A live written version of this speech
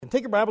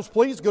take your Bibles,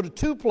 please. Go to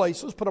two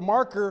places. Put a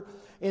marker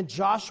in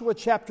Joshua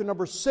chapter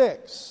number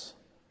 6.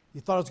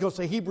 You thought I was going to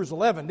say Hebrews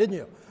 11, didn't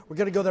you? We're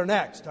going to go there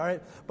next, all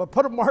right? But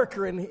put a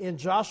marker in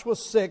Joshua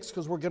 6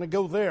 because we're going to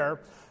go there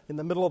in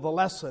the middle of the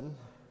lesson.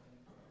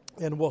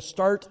 And we'll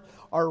start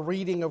our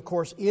reading, of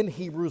course, in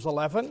Hebrews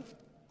 11.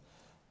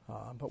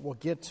 But we'll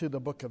get to the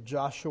book of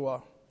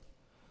Joshua.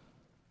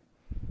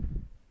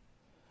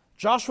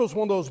 Joshua is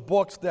one of those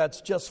books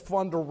that's just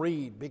fun to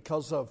read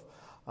because of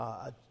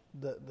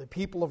the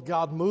people of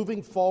God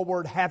moving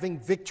forward, having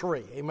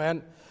victory.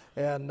 Amen.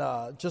 And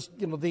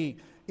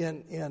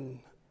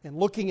in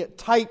looking at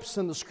types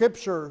in the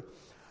Scripture,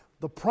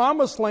 the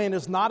Promised Land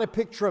is not a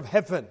picture of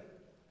heaven.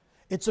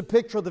 It's a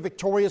picture of the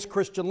victorious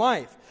Christian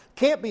life.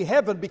 Can't be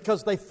heaven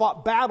because they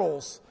fought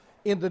battles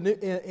in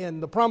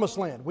the Promised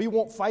Land. We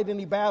won't fight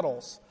any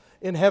battles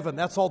in heaven.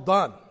 That's all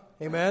done.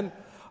 Amen.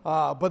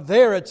 But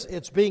there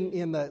it's being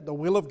in the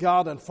will of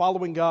God and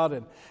following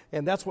God,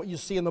 and that's what you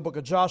see in the book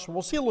of Joshua.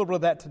 We'll see a little bit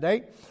of that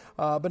today.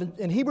 But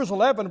in Hebrews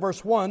 11,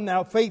 verse 1,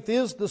 now faith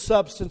is the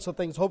substance of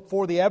things hoped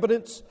for, the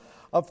evidence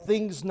of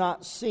things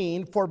not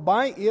seen. For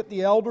by it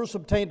the elders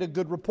obtained a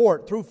good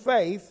report. Through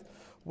faith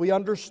we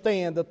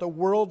understand that the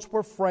worlds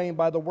were framed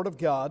by the word of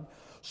God,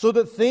 so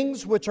that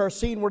things which are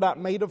seen were not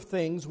made of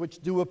things which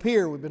do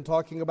appear. We've been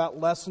talking about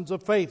lessons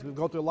of faith. We've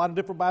gone through a lot of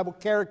different Bible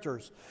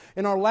characters.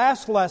 In our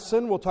last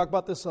lesson, we'll talk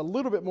about this a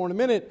little bit more in a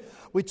minute,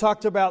 we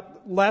talked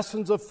about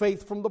lessons of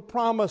faith from the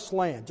Promised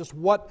Land, just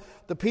what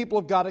the people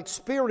of God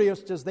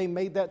experienced as they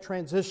made that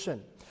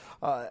transition.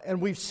 And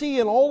we see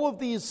in all of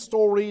these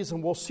stories,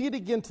 and we'll see it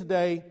again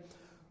today,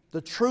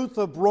 the truth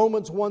of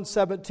Romans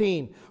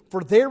 1:17.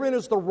 For therein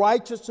is the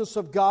righteousness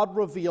of God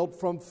revealed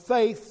from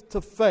faith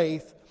to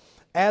faith,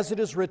 as it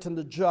is written,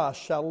 the just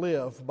shall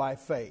live by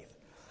faith.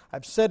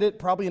 I've said it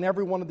probably in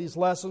every one of these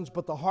lessons,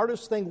 but the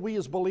hardest thing we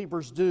as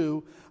believers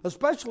do,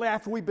 especially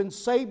after we've been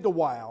saved a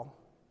while,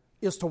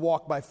 is to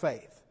walk by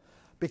faith.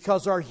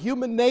 Because our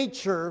human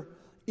nature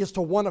is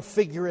to want to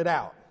figure it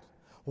out.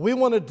 We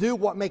want to do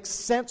what makes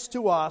sense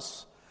to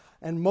us,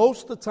 and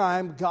most of the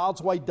time,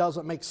 God's way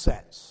doesn't make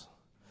sense.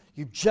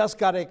 You've just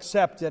got to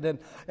accept it.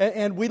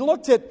 And we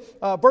looked at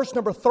verse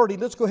number 30.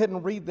 Let's go ahead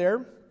and read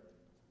there.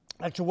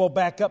 Actually, we'll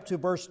back up to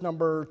verse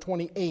number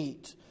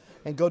 28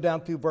 and go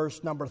down through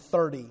verse number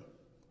 30.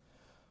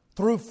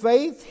 Through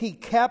faith he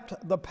kept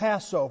the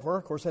Passover.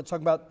 Of course, that's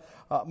talking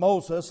about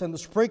Moses, and the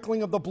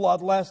sprinkling of the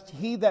blood, lest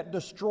he that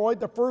destroyed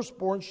the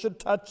firstborn should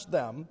touch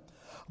them.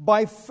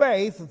 By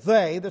faith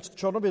they, that's the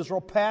children of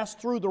Israel, passed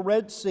through the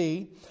Red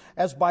Sea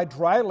as by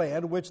dry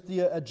land, which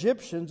the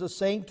Egyptians,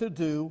 essaying to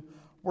do,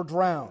 were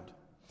drowned.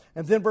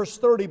 And then verse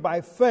 30,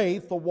 by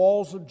faith the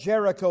walls of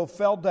Jericho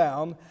fell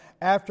down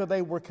after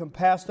they were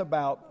compassed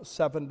about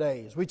 7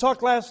 days. We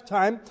talked last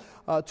time,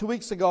 2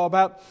 weeks ago,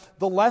 about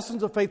the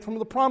lessons of faith from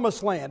the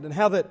Promised Land and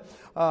how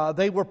that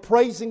they were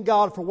praising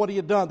God for what He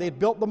had done. They had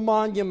built the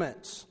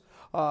monuments.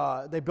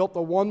 They built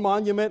the one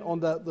monument on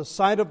the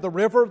side of the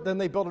river. Then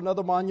they built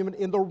another monument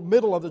in the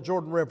middle of the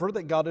Jordan River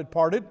that God had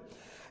parted.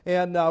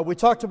 And we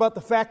talked about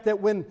the fact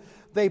that when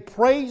they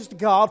praised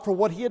God for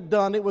what He had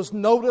done, it was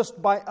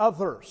noticed by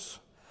others.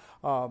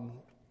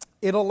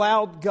 It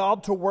allowed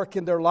God to work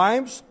in their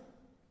lives.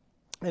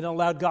 It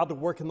allowed God to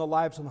work in the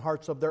lives and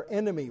hearts of their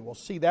enemy. We'll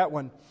see that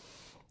one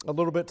a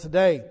little bit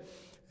today.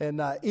 And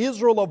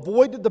Israel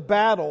avoided the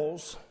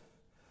battles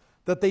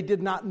that they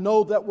did not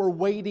know that were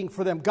waiting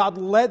for them. God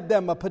led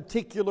them a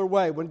particular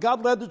way. When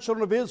God led the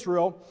children of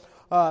Israel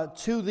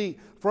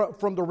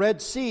from the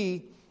Red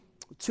Sea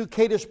to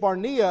Kadesh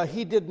Barnea,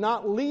 He did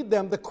not lead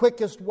them the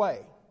quickest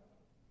way.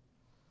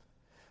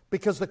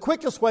 Because the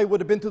quickest way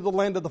would have been through the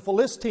land of the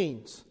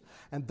Philistines.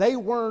 And they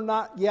were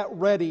not yet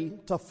ready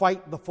to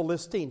fight the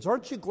Philistines.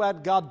 Aren't you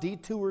glad God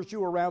detours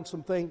you around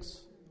some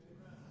things?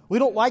 We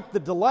don't like the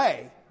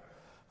delay.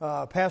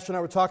 Pastor and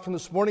I were talking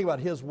this morning about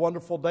his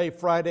wonderful day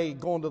Friday,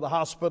 going to the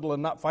hospital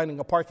and not finding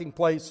a parking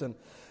place. And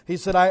he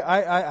said,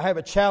 I have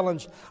a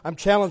challenge. I'm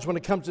challenged when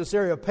it comes to this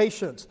area of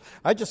patience.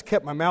 I just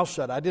kept my mouth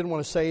shut. I didn't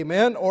want to say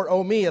amen or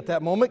oh me at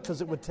that moment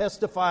because it would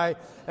testify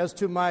as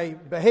to my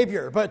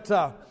behavior. But,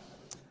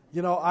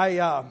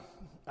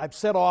 I've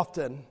said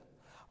often,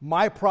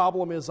 my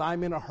problem is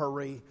I'm in a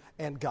hurry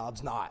and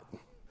God's not.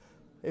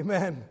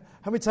 Amen.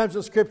 How many times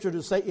does Scripture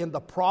just say, in the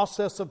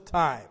process of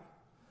time?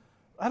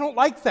 I don't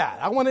like that.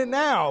 I want it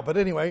now. But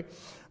anyway,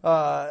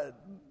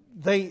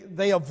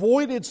 they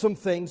avoided some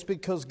things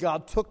because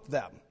God took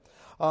them.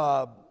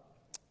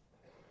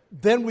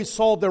 Then we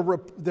saw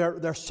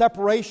their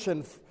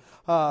separation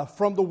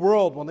from the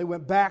world when they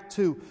went back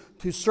to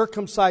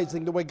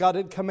circumcising the way God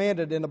had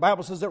commanded. And the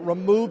Bible says it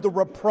removed the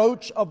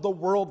reproach of the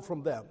world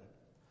from them.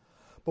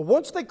 But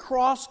once they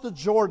crossed the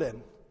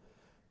Jordan,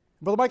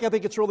 Brother Mike, I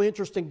think it's really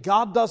interesting.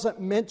 God doesn't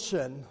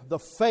mention the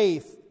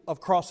faith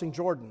of crossing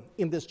Jordan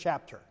in this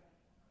chapter.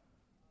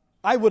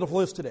 I would have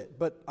listed it,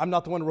 but I'm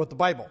not the one who wrote the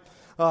Bible.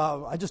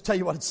 I just tell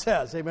you what it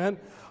says, amen?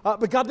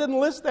 But God didn't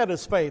list that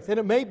as faith, and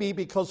it may be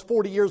because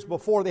 40 years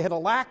before they had a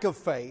lack of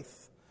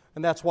faith,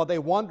 and that's why they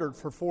wandered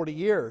for 40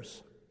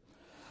 years.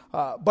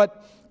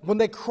 But when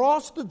they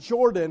crossed the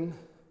Jordan,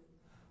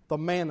 the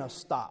manna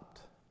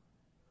stopped.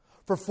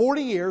 For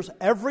 40 years,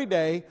 every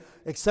day,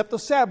 except the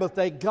Sabbath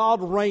day,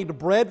 God rained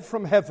bread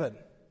from heaven.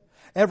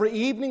 Every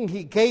evening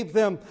He gave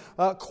them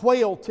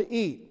quail to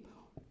eat.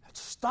 It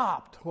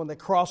stopped when they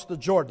crossed the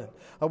Jordan.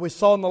 We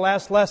saw in the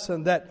last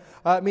lesson that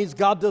it means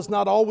God does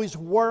not always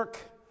work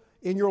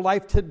in your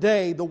life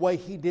today the way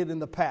He did in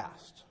the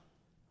past.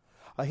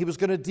 He was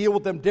going to deal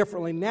with them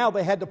differently. Now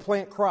they had to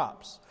plant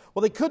crops.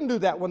 Well, they couldn't do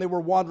that when they were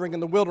wandering in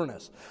the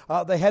wilderness.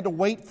 They had to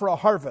wait for a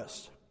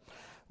harvest.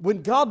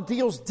 When God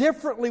deals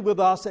differently with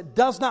us, it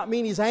does not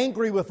mean He's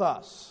angry with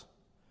us.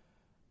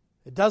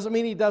 It doesn't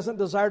mean He doesn't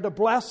desire to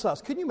bless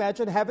us. Can you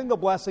imagine having the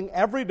blessing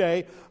every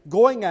day,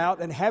 going out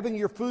and having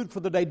your food for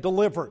the day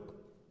delivered?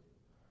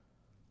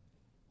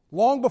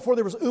 Long before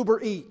there was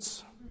Uber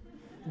Eats,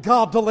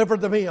 God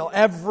delivered the meal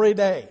every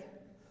day.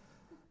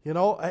 You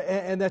know,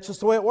 and that's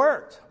just the way it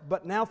worked.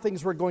 But now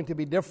things were going to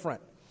be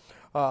different.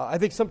 I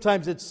think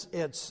sometimes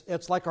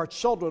it's like our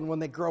children when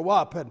they grow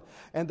up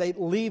and they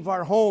leave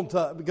our home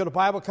to go to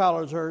Bible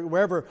college or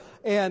wherever,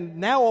 and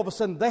now all of a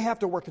sudden they have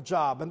to work a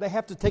job and they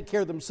have to take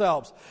care of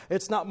themselves.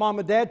 It's not mom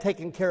and dad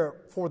taking care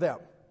for them.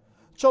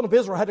 The children of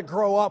Israel had to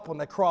grow up when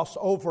they crossed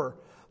over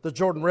the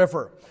Jordan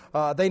River.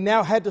 They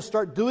now had to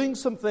start doing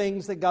some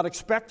things that God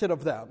expected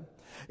of them.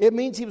 It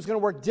means He was going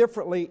to work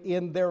differently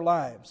in their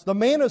lives. The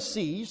manna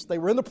ceased. They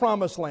were in the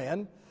promised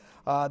land.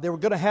 They were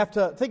going to have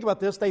to, think about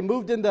this, they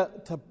moved into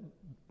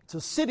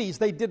cities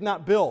they did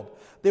not build.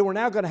 They were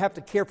now going to have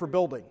to care for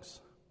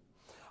buildings.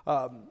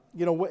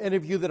 You know, any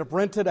of you that have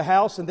rented a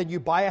house and then you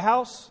buy a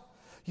house,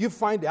 you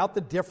find out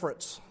the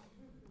difference.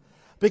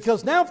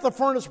 Because now if the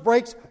furnace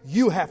breaks,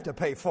 you have to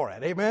pay for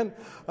it. Amen?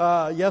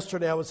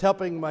 Yesterday I was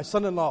helping my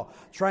son-in-law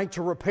trying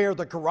to repair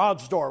the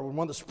garage door when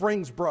one of the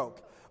springs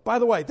broke. By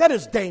the way, that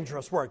is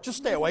dangerous work. Just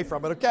stay away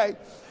from it, okay?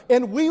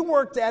 And we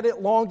worked at it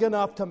long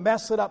enough to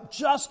mess it up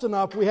just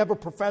enough. We have a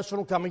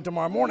professional coming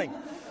tomorrow morning.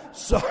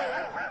 So...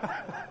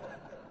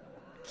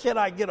 Can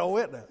I get a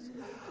witness?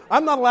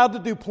 I'm not allowed to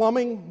do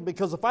plumbing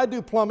because if I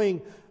do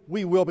plumbing,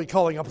 we will be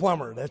calling a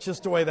plumber. That's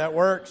just the way that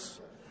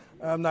works.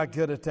 I'm not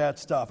good at that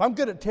stuff. I'm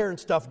good at tearing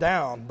stuff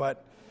down,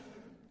 but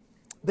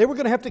they were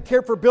going to have to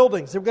care for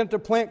buildings. They were going to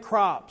have to plant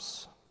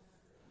crops.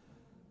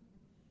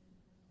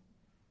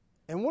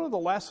 And one of the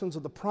lessons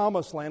of the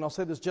promised land, I'll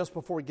say this just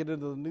before we get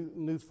into the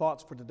new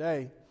thoughts for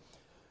today,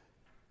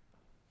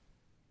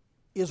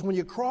 is when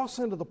you cross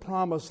into the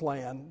promised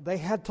land, they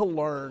had to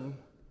learn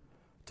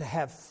to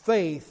have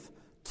faith,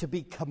 to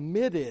be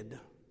committed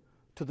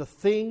to the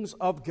things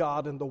of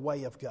God and the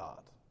way of God.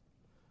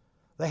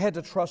 They had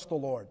to trust the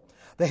Lord.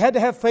 They had to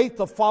have faith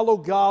to follow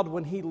God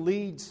when He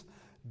leads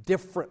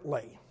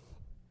differently.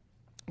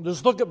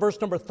 Let's look at verse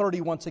number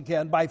 30 once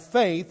again. By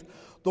faith,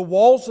 the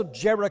walls of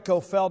Jericho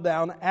fell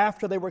down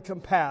after they were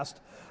compassed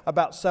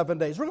about 7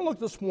 days. We're going to look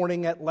this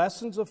morning at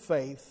lessons of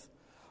faith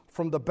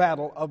from the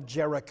Battle of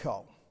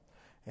Jericho.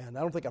 And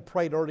I don't think I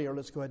prayed earlier.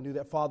 Let's go ahead and do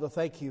that. Father,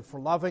 thank You for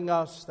loving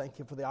us. Thank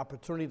You for the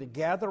opportunity to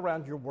gather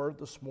around Your Word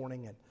this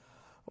morning. And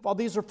while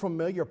these are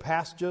familiar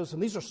passages,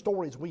 and these are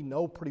stories we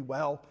know pretty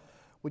well,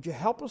 would You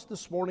help us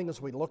this morning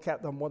as we look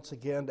at them once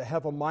again to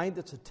have a mind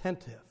that's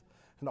attentive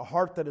and a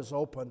heart that is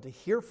open to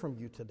hear from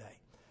You today.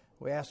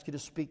 We ask You to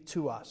speak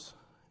to us.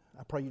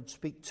 I pray You'd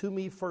speak to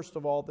me first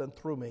of all, then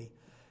through me,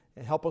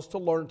 and help us to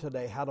learn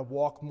today how to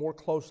walk more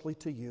closely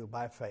to You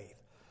by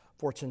faith.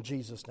 For it's in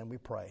Jesus' name we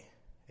pray.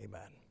 Amen.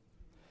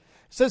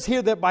 It says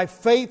here that by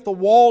faith the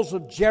walls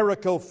of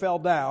Jericho fell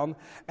down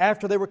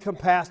after they were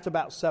compassed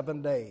about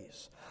 7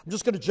 days. I'm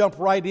just going to jump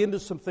right into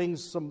some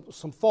things,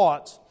 some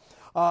thoughts,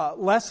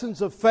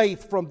 lessons of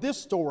faith from this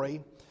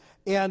story.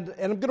 And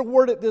I'm going to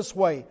word it this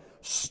way.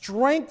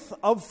 Strength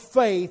of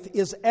faith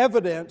is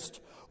evidenced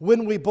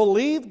when we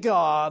believe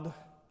God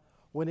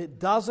when it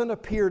doesn't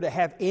appear to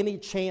have any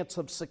chance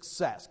of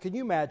success. Can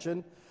you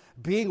imagine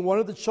being one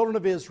of the children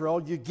of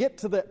Israel? You get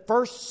to the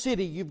first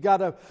city you've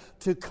got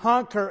to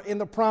conquer in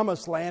the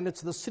promised land.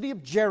 It's the city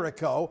of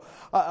Jericho,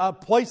 a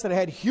place that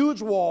had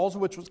huge walls,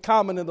 which was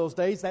common in those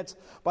days. That's,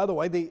 by the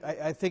way,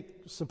 I think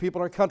some people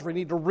in our country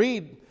need to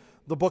read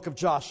the book of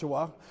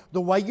Joshua.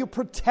 The way you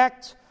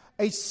protect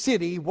a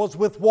city was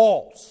with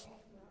walls.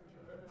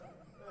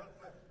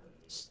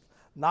 It's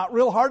not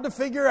real hard to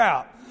figure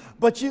out.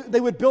 But they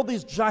would build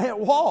these giant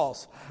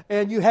walls,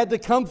 and you had to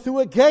come through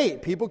a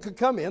gate. People could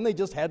come in, they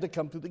just had to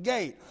come through the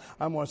gate.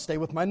 I'm going to stay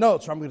with my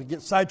notes, or I'm going to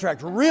get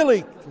sidetracked.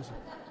 Really?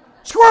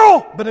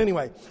 Squirrel! But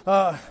anyway.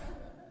 But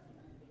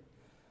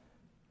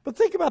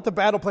think about the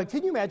battle plan.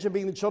 Can you imagine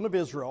being the children of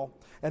Israel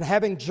and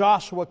having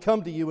Joshua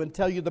come to you and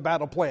tell you the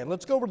battle plan?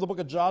 Let's go over to the book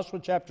of Joshua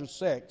chapter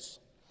 6,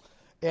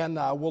 and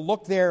we'll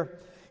look there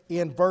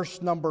in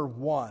verse number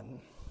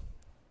 1.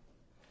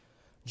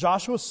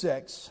 Joshua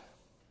 6.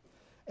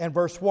 And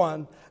verse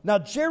 1, now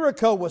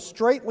Jericho was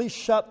straitly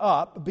shut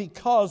up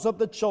because of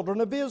the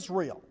children of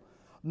Israel.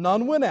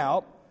 None went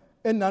out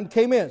and none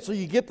came in. So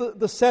you get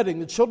the setting.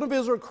 The children of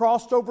Israel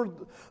crossed over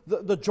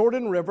the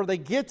Jordan River. They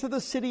get to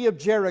the city of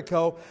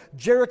Jericho.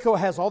 Jericho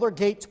has all their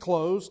gates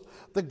closed.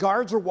 The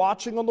guards are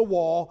watching on the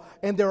wall,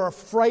 and they're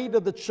afraid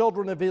of the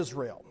children of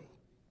Israel.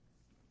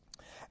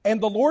 And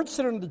the Lord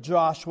said unto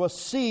Joshua,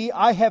 See,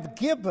 I have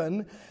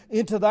given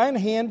into thine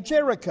hand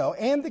Jericho,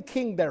 and the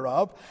king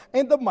thereof,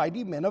 and the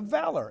mighty men of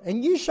valor.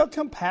 And ye shall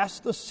compass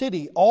the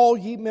city, all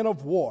ye men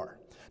of war.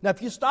 Now,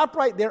 if you stop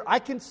right there, I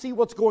can see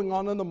what's going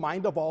on in the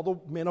mind of all the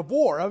men of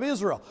war of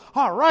Israel.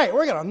 All right,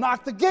 we're going to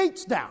knock the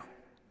gates down.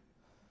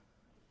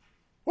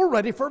 We're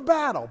ready for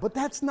battle. But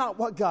that's not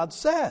what God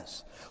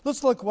says.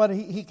 Let's look what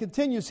he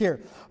continues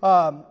here.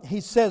 He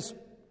says,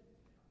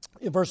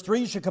 in verse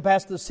 3, you shall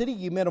compass the city,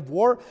 ye men of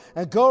war,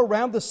 and go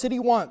around the city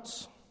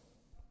once.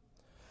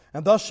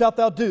 And thus shalt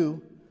thou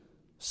do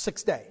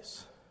 6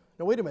 days.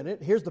 Now, wait a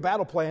minute. Here's the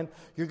battle plan.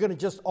 You're going to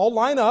just all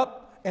line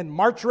up and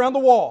march around the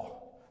wall.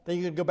 Then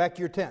you're going to go back to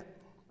your tent.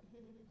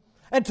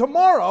 And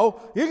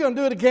tomorrow, you're going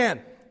to do it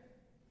again.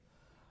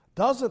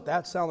 Doesn't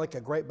that sound like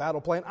a great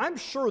battle plan? I'm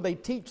sure they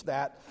teach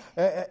that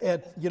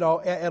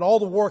at all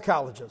the war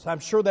colleges. I'm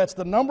sure that's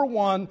the number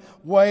one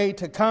way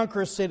to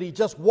conquer a city.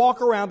 Just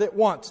walk around it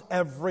once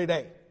every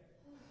day.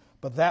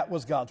 But that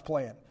was God's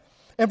plan.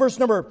 And verse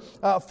number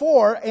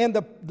 4, and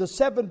the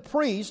 7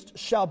 priests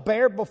shall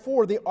bear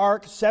before the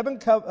ark 7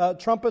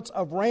 trumpets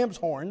of ram's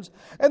horns,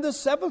 and the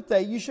 7th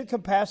day you should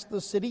compass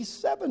the city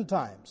 7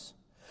 times.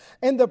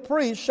 And the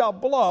priest shall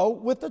blow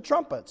with the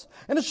trumpets.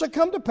 And it shall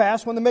come to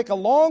pass, when they make a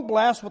long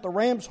blast with the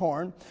ram's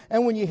horn,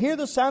 and when you hear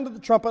the sound of the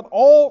trumpet,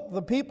 all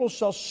the people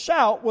shall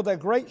shout with a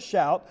great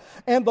shout,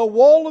 and the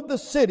wall of the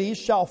city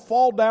shall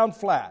fall down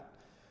flat.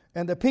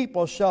 And the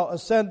people shall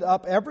ascend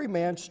up every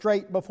man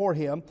straight before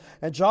him.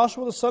 And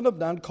Joshua the son of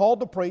Nun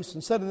called the priests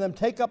and said to them,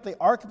 Take up the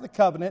ark of the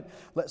covenant.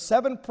 Let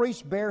 7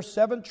 priests bear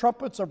 7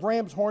 trumpets of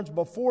ram's horns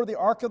before the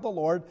ark of the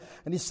Lord.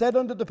 And he said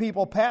unto the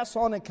people, Pass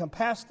on and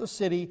compass the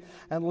city,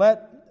 and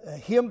let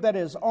him that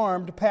is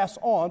armed pass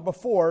on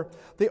before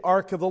the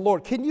ark of the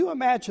Lord. Can you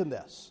imagine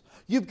this?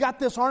 You've got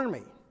this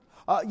army.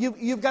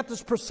 You've got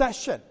this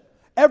procession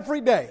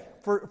every day.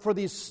 For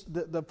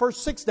the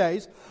first 6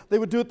 days, they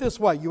would do it this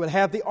way. You would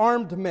have the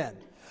armed men.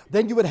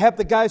 Then you would have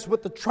the guys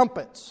with the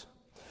trumpets.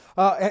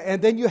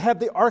 And then you have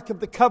the Ark of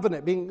the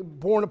Covenant being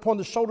borne upon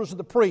the shoulders of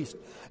the priest.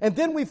 And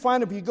then we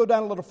find, if you go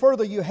down a little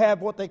further, you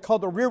have what they call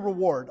the rear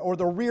reward, or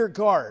the rear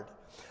guard,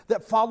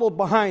 that followed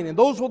behind. And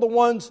those were the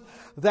ones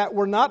that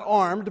were not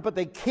armed, but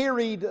they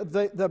carried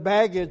the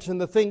baggage and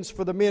the things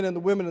for the men and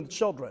the women and the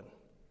children.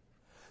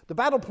 The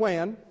battle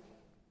plan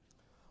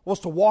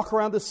was to walk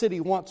around the city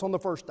once on the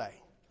first day,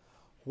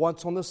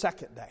 once on the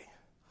second day,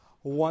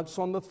 once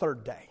on the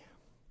third day.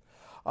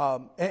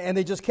 And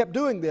they just kept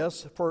doing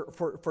this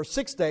for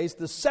 6 days.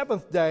 The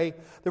 7th day,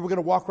 they were going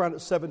to walk around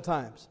it 7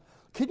 times.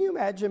 Can you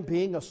imagine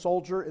being a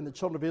soldier in the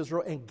children of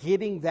Israel and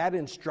getting that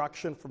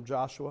instruction from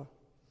Joshua?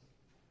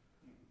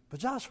 But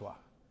Joshua,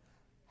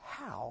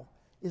 how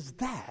is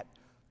that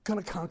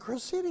going to conquer a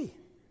city?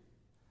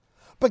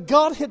 But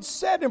God had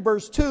said in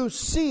verse 2,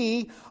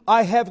 See,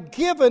 I have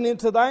given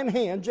into thine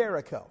hand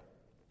Jericho.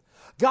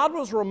 God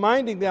was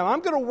reminding them,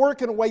 I'm going to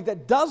work in a way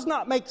that does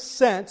not make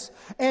sense,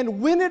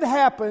 and when it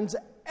happens,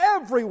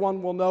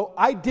 everyone will know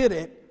I did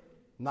it,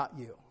 not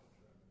you.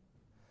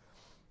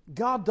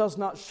 God does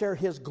not share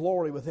His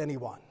glory with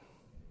anyone.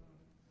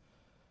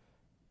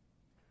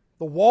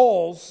 The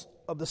walls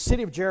of the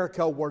city of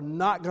Jericho were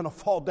not going to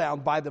fall down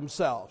by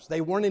themselves. They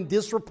weren't in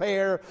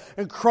disrepair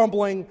and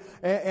crumbling,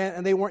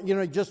 and they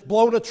weren't, just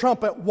blowing a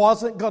trumpet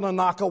wasn't going to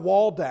knock a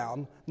wall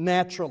down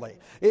naturally.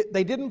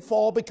 They didn't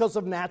fall because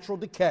of natural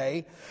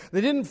decay.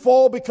 They didn't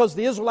fall because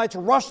the Israelites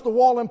rushed the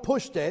wall and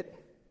pushed it.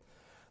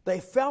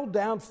 They fell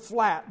down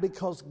flat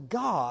because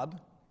God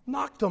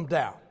knocked them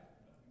down.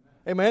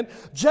 Amen.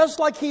 Just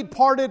like He'd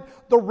parted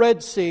the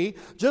Red Sea,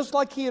 just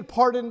like He had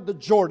parted the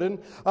Jordan,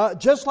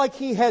 just like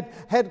He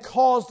had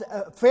caused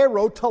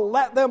Pharaoh to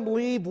let them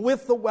leave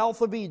with the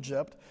wealth of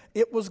Egypt,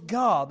 it was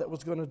God that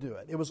was going to do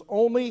it. It was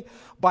only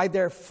by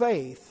their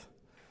faith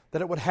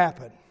that it would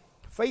happen.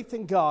 Faith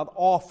in God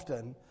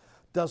often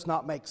does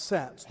not make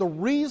sense. The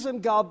reason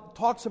God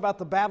talks about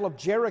the Battle of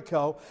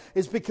Jericho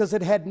is because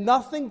it had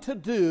nothing to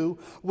do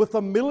with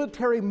the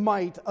military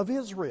might of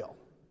Israel.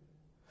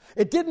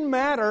 It didn't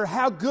matter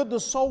how good the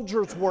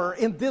soldiers were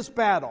in this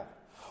battle.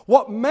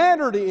 What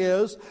mattered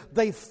is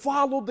they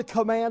followed the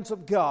commands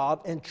of God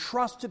and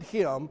trusted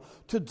Him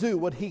to do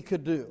what He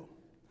could do.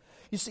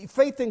 You see,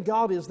 faith in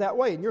God is that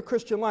way in your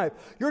Christian life.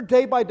 Your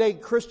day-by-day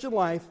Christian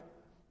life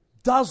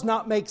does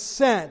not make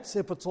sense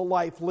if it's a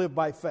life lived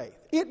by faith.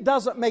 It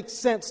doesn't make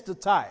sense to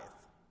tithe.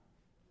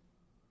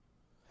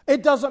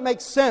 It doesn't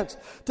make sense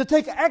to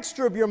take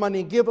extra of your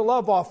money and give a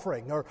love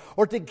offering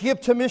or to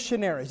give to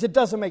missionaries. It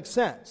doesn't make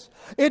sense.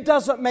 It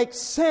doesn't make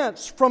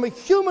sense from a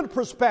human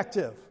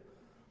perspective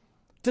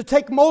to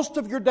take most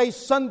of your day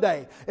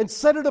Sunday and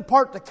set it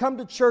apart to come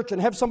to church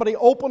and have somebody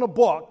open a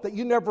book that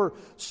you never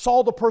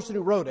saw the person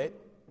who wrote it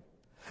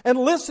and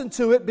listen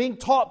to it being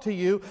taught to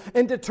you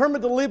and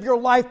determine to live your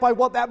life by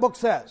what that book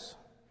says.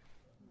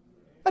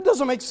 That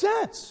doesn't make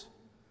sense.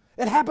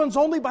 It happens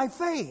only by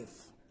faith.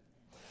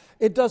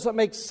 It doesn't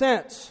make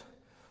sense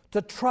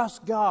to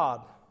trust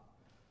God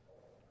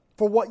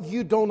for what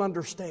you don't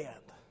understand.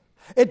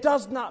 It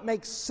does not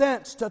make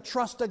sense to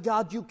trust a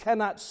God you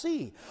cannot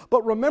see.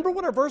 But remember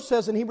what our verse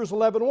says in Hebrews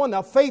 11:1.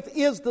 Now faith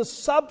is the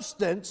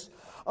substance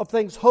of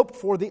things hoped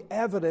for, the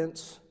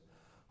evidence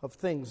of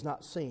things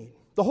not seen.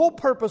 The whole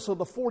purpose of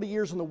the 40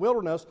 years in the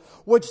wilderness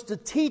was to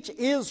teach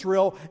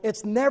Israel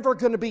it's never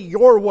going to be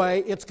your way,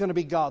 it's going to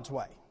be God's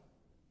way.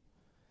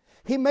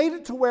 He made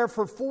it to where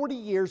for 40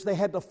 years they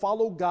had to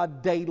follow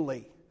God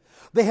daily.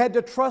 They had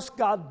to trust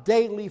God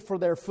daily for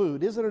their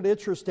food. Isn't it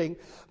interesting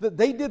that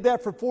they did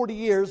that for 40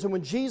 years, and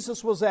when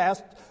Jesus was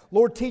asked,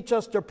 Lord, teach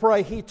us to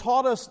pray, He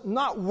taught us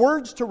not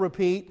words to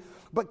repeat,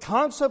 but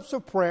concepts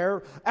of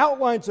prayer,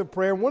 outlines of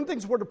prayer. One of the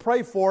things we're to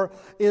pray for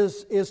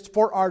is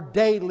for our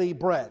daily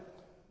bread.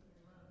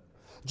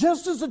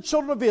 Just as the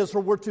children of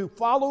Israel were to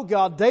follow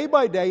God day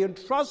by day and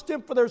trust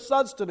Him for their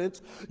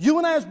sustenance, you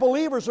and I as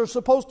believers are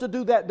supposed to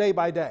do that day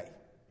by day.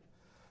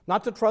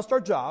 Not to trust our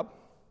job,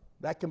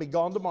 that can be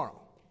gone tomorrow.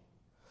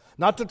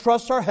 Not to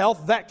trust our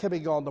health, that can be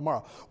gone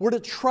tomorrow. We're to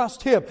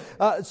trust Him.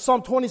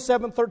 Psalm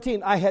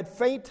 27:13, I had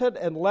fainted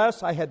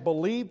unless I had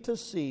believed to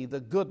see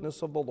the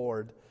goodness of the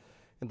Lord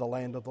in the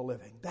land of the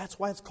living. That's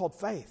why it's called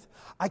faith.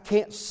 I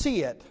can't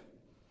see it,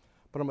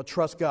 but I'm going to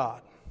trust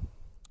God.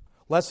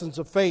 Lessons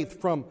of faith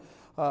from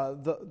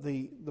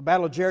the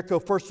Battle of Jericho.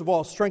 First of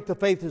all, strength of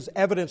faith is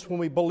evidence when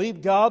we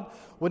believe God,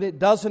 when it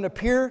doesn't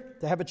appear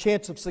to have a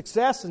chance of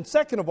success. And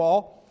second of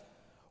all,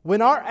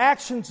 when our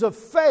actions of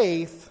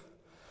faith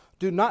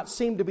do not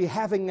seem to be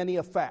having any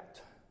effect.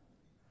 Can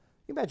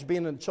you imagine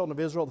being in the children of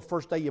Israel the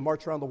first day you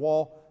march around the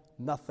wall,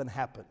 nothing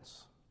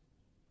happens.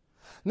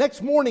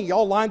 Next morning, you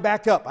all line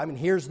back up. I mean,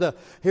 here's the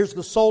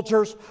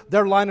soldiers.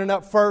 They're lining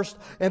up first.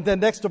 And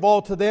then next of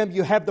all to them,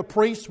 you have the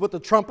priests with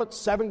the trumpets,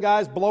 7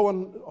 guys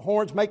blowing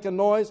horns, making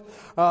noise.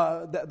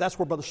 That's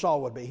where Brother Shaw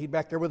would be. He'd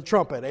back there with a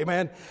trumpet.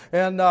 Amen.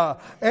 And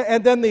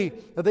then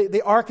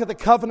the Ark of the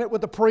Covenant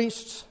with the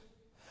priests.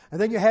 And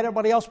then you had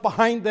everybody else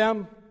behind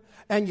them.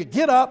 And you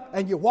get up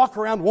and you walk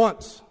around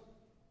once.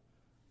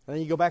 And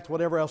then you go back to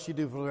whatever else you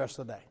do for the rest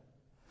of the day.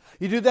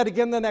 You do that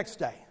again the next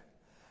day.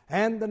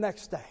 And the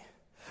next day.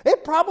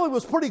 It probably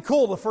was pretty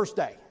cool the first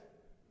day.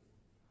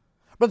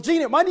 But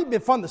Gene, it might even be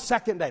fun the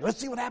second day. Let's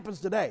see what happens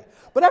today.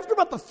 But after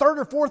about the third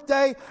or fourth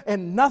day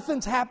and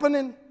nothing's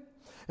happening,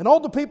 and all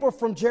the people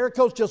from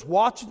Jericho's just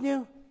watching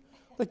you,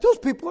 like those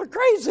people are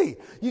crazy.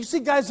 You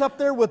see guys up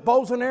there with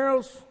bows and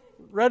arrows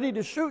ready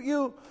to shoot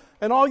you,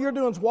 and all you're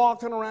doing is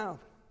walking around.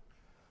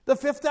 The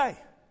 5th day,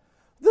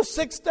 the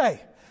 6th day.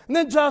 And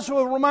then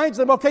Joshua reminds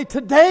them, okay,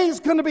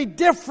 today's going to be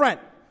different.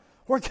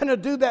 We're going to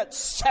do that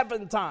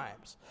 7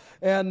 times.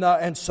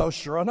 And so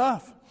sure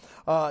enough,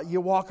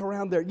 you walk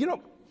around there. You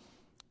know,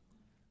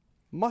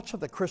 much of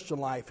the Christian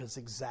life is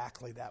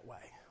exactly that way.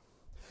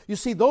 You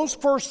see, those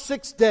first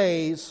 6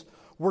 days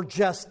were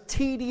just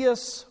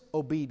tedious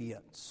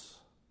obedience.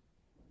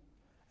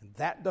 And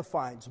that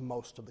defines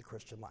most of the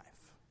Christian life.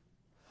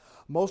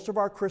 Most of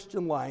our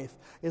Christian life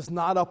is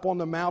not up on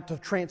the Mount of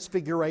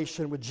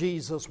Transfiguration with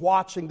Jesus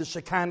watching the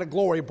Shekinah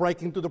glory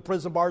breaking through the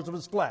prison bars of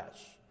His flesh.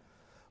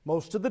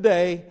 Most of the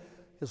day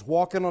is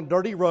walking on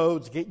dirty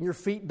roads, getting your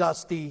feet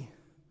dusty,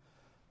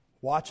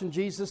 watching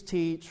Jesus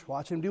teach,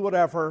 watching Him do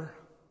whatever.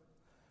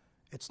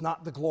 It's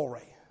not the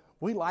glory.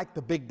 We like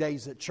the big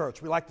days at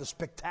church. We like the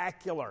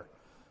spectacular.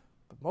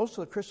 But most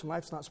of the Christian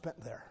life's not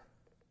spent there.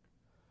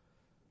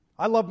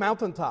 I love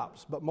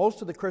mountaintops, but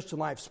most of the Christian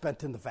life is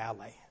spent in the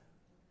valley.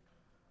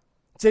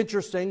 It's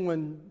interesting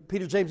when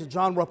Peter, James, and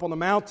John were up on the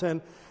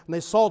mountain and they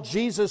saw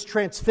Jesus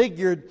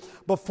transfigured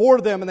before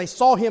them and they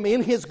saw Him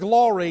in His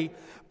glory.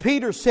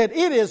 Peter said,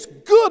 it is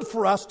good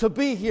for us to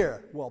be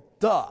here. Well,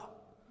 duh.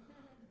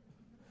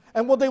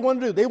 And what they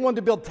wanted to do, they wanted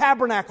to build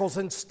tabernacles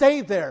and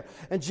stay there.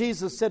 And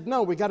Jesus said,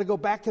 no, we got to go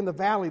back in the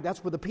valley.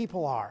 That's where the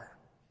people are.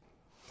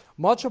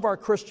 Much of our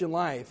Christian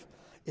life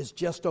is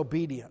just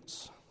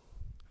obedience.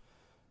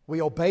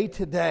 We obey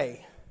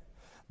today,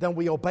 then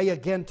we obey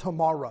again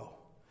tomorrow,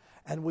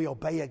 and we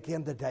obey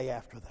again the day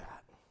after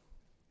that.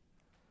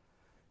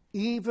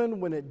 Even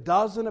when it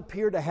doesn't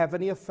appear to have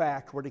any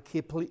effect, we're to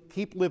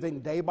keep living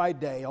day by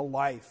day a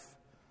life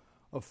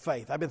of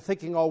faith. I've been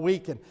thinking all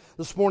week, and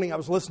this morning I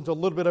was listening to a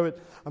little bit of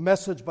it, a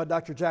message by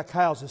Dr. Jack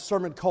Hyles, a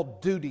sermon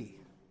called Duty.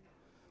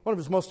 One of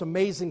his most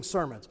amazing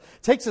sermons.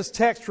 It takes this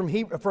text from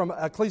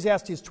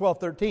Ecclesiastes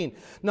 12:13.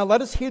 Now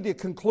let us hear the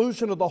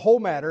conclusion of the whole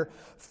matter.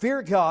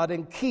 Fear God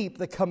and keep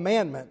the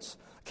commandments.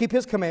 Keep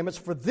His commandments,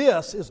 for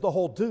this is the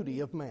whole duty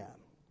of man.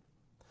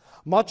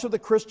 Much of the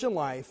Christian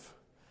life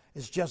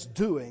is just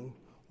doing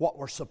what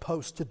we're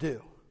supposed to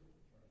do.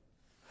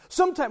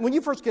 Sometimes, when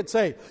you first get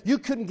saved, you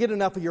couldn't get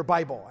enough of your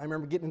Bible. I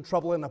remember getting in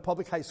trouble in a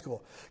public high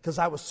school because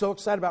I was so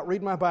excited about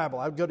reading my Bible.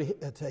 I would go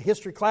to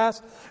history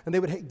class, and they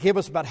would give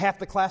us about half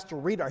the class to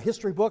read our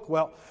history book.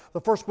 Well,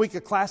 the first week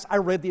of class, I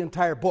read the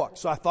entire book,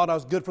 so I thought I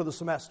was good for the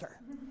semester.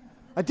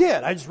 I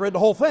did. I just read the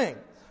whole thing.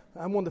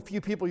 I'm one of the few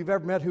people you've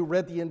ever met who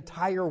read the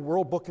entire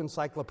World Book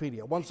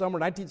Encyclopedia. One summer,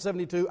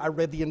 1972, I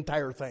read the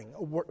entire thing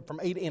from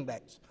A to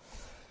index.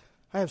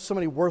 I have so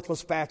many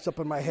worthless facts up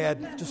in my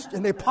head,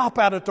 and they pop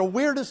out at the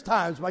weirdest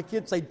times. My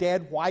kids say,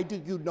 Dad, why do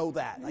you know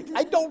that? Like,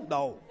 I don't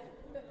know.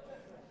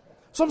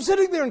 So I'm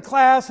sitting there in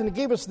class, and it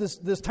gave us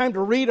this time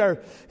to read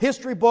our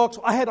history books.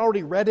 I had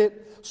already read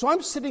it. So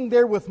I'm sitting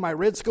there with my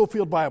Red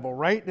Schofield Bible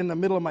right in the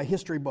middle of my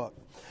history book.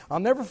 I'll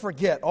never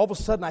forget, all of a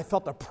sudden I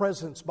felt a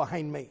presence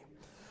behind me.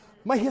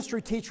 My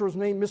history teacher was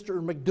named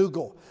Mr.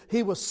 McDougall.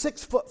 He was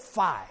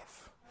 6'5",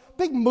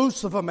 big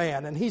moose of a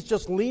man, and he's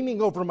just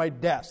leaning over my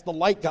desk. The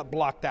light got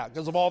blocked out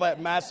because of all that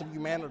massive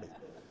humanity.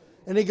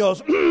 And he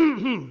goes,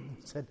 I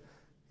said,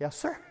 yes,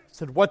 sir. I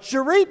said, what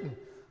you reading?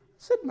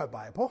 I said, my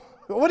Bible.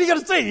 What are you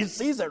going to say? He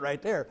sees it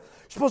right there.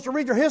 You're supposed to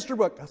read your history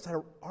book. I said,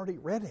 I already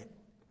read it.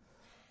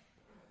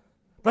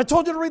 But I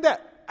told you to read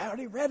that. I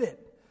already read it.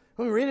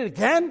 Want me to read it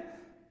again?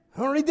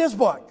 I want to read this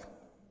book.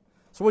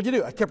 So what'd you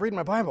do? I kept reading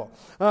my Bible.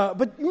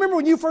 But you remember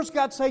when you first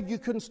got saved, you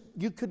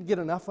couldn't get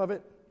enough of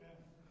it?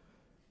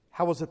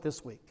 How was it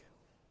this week?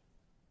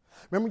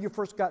 Remember when you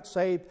first got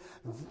saved?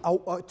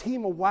 A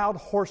team of wild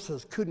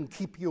horses couldn't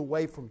keep you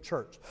away from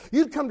church.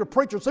 You'd come to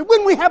preacher and say,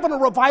 when are we having a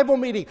revival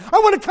meeting? I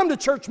want to come to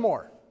church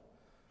more.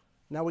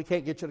 Now we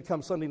can't get you to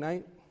come Sunday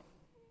night?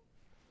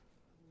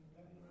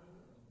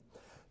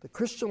 The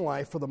Christian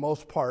life, for the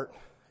most part,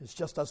 is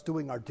just us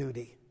doing our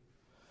duty.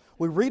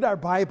 We read our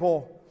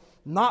Bible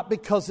not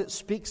because it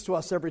speaks to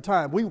us every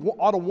time. We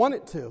ought to want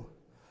it to.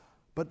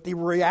 But the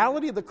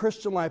reality of the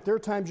Christian life, there are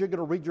times you're going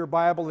to read your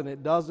Bible and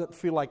it doesn't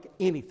feel like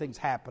anything's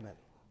happening.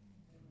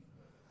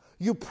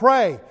 You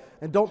pray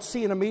and don't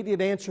see an immediate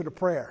answer to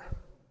prayer.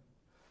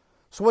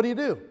 So what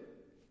do?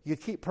 You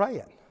keep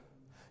praying.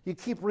 You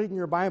keep reading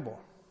your Bible.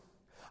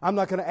 I'm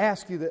not going to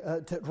ask you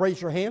to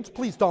raise your hands.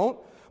 Please don't.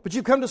 But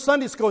you come to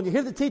Sunday school and you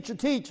hear the teacher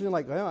teach and you're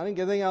like, well, I didn't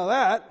get anything out of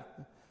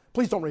that.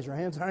 Please don't raise your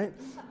hands, all right?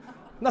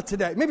 Not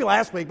today. Maybe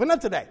last week, but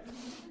not today.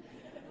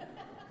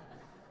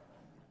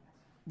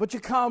 But you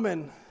come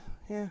and,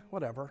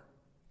 whatever.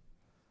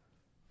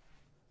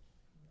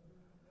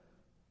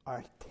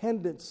 Our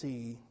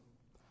tendency,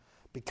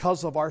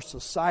 because of our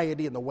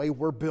society and the way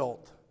we're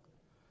built,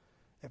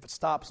 if it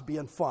stops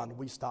being fun,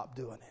 we stop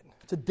doing it.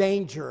 It's a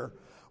danger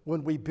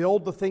when we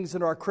build the things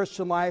in our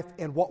Christian life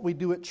and what we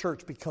do at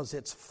church because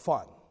it's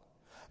fun.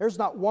 There's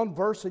not one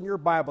verse in your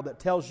Bible that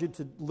tells you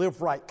to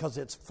live right because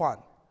it's fun.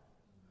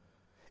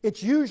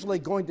 It's usually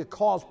going to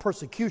cause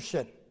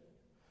persecution.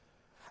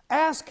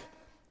 Ask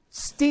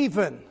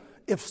Stephen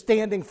if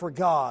standing for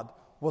God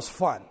was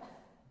fun.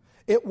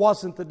 It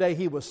wasn't the day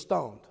he was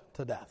stoned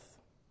to death.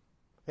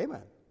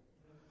 Amen.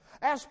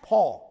 Ask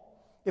Paul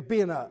if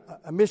being a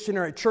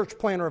missionary, church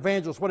planter,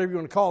 evangelist, whatever you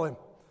want to call him,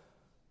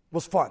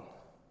 was fun.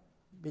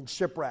 Being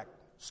shipwrecked,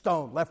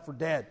 stoned, left for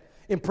dead,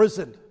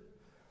 imprisoned.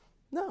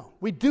 No,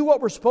 we do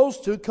what we're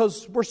supposed to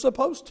because we're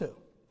supposed to.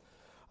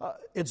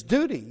 It's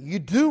duty. You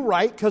do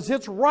right because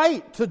it's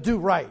right to do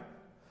right.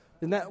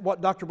 Isn't that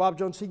what Dr. Bob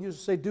Jones Sr. used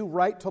to say? Do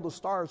right till the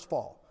stars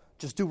fall.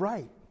 Just do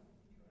right.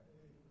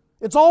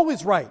 It's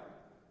always right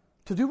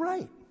to do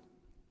right.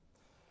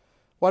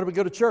 Why do we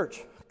go to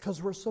church?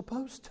 Because we're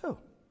supposed to.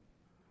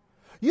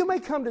 You may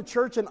come to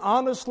church and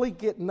honestly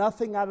get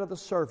nothing out of the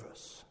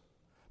service.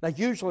 Now,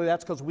 usually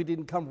that's because we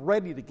didn't come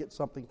ready to get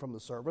something from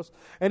the service.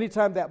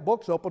 Anytime that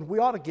book's open, we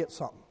ought to get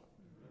something.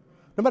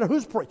 No matter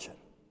who's preaching.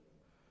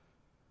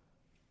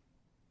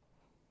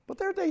 But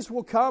there are days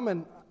we'll come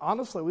and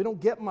honestly, we don't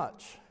get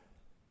much.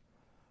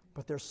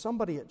 But there's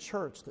somebody at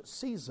church that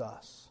sees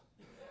us.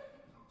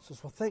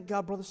 Says, well, thank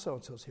God Brother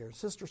so-and-so's here.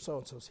 Sister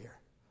so-and-so's here.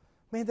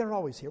 Man, they're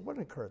always here. What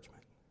an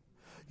encouragement.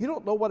 You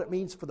don't know what it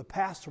means for the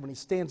pastor when he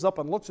stands up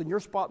and looks in your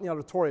spot in the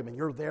auditorium and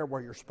you're there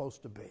where you're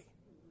supposed to be.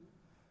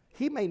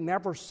 He may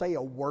never say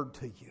a word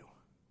to you,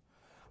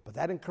 but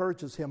that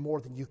encourages him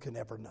more than you can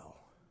ever know.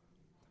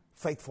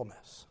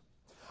 Faithfulness.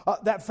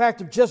 That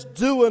fact of just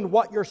doing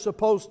what you're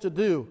supposed to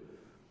do.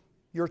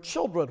 Your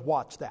children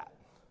watch that.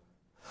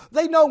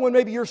 They know when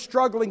maybe you're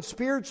struggling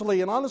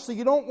spiritually and honestly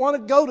you don't want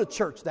to go to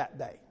church that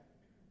day.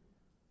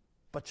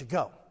 But you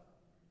go.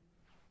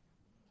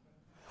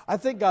 I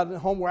think God, in the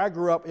home where I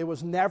grew up, it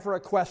was never a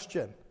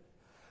question.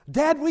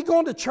 Dad, we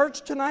going to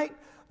church tonight?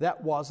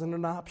 That wasn't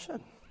an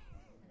option.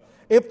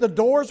 If the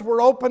doors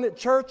were open at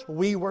church,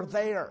 we were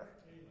there.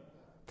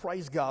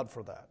 Praise God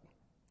for that.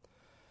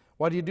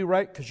 Why do you do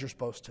right? Because you're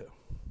supposed to.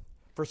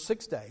 For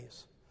 6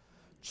 days,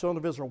 children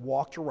of Israel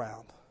walked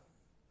around,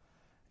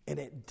 and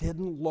it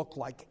didn't look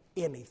like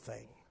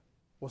anything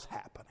was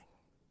happening.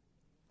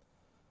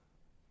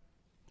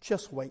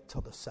 Just wait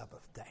till the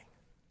seventh day.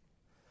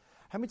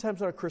 How many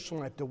times in our Christian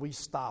life do we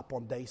stop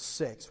on day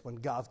 6 when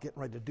God's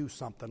getting ready to do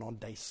something on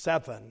day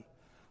 7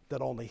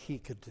 that only He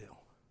could do?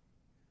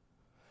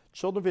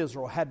 Children of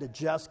Israel had to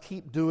just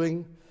keep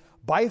doing,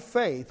 by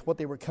faith, what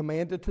they were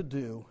commanded to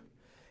do,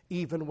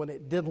 even when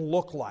it didn't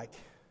look like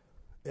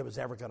it was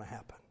ever going to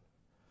happen.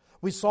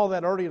 We saw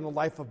that early in the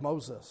life of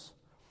Moses.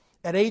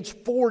 At age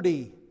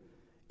 40,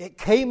 it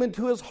came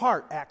into his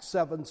heart, Acts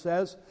 7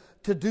 says,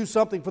 to do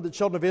something for the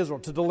children of Israel,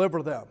 to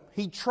deliver them.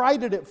 He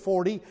tried it at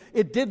 40.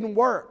 It didn't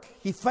work.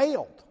 He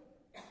failed.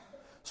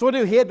 So what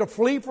did he had to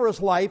flee for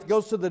his life,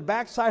 goes to the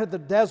backside of the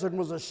desert and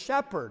was a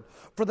shepherd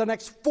for the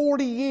next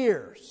 40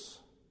 years.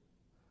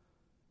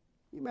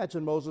 You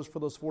imagine Moses for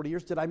those 40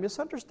 years. Did I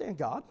misunderstand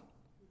God?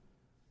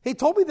 He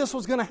told me this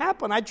was going to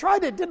happen. I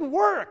tried it. It didn't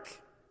work.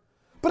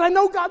 But I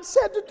know God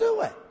said to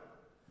do it.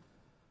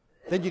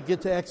 Then you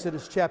get to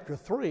Exodus chapter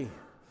 3,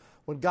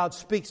 when God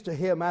speaks to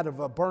him out of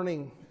a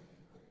burning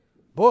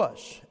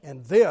bush.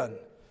 And then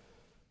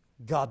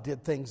God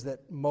did things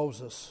that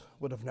Moses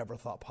would have never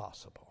thought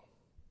possible.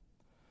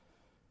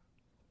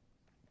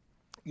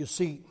 You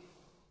see,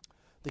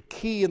 the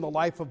key in the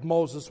life of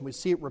Moses, and we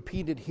see it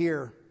repeated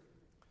here,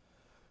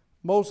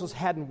 Moses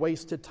hadn't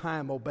wasted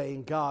time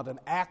obeying God and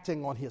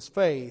acting on his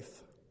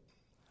faith.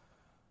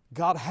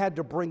 God had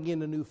to bring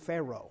in a new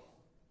Pharaoh.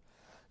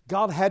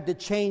 God had to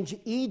change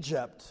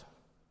Egypt.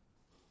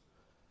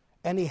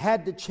 And he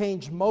had to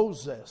change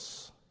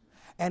Moses.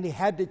 And he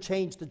had to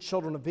change the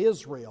children of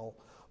Israel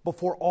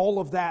before all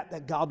of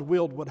that God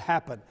willed would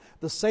happen.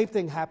 The same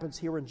thing happens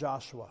here in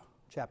Joshua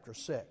chapter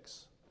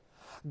 6.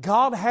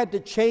 God had to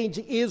change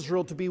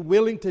Israel to be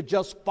willing to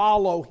just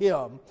follow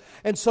him.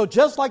 And so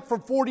just like for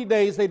 40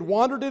 days they'd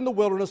wandered in the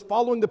wilderness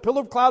following the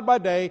pillar of cloud by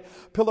day,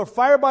 pillar of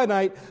fire by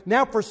night,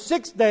 now for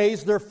 6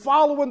 days they're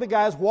following the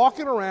guys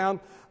walking around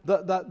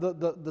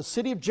the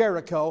city of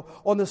Jericho.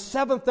 On the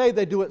seventh day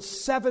they do it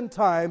 7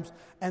 times,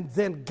 and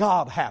then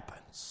God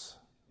happens.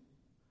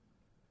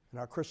 In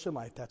our Christian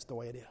life, that's the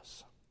way it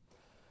is.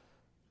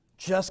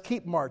 Just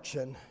keep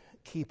marching,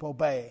 keep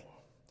obeying.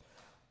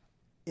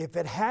 If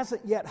it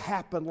hasn't yet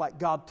happened like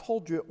God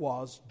told you it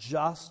was,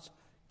 just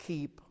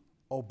keep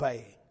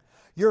obeying.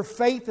 Your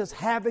faith is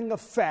having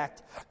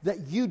effect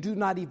that you do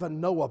not even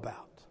know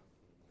about.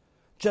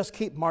 Just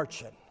keep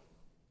marching.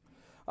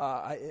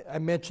 I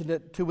mentioned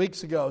it 2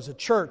 weeks ago. As a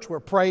church, we're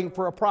praying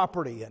for a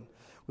property, and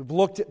we've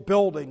looked at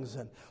buildings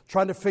and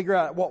trying to figure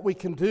out what we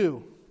can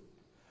do.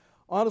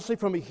 Honestly,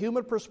 from a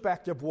human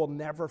perspective, we'll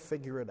never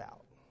figure it out.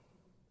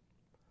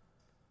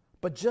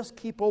 But just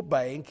keep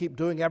obeying, keep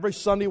doing every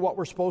Sunday what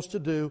we're supposed to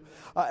do,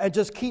 and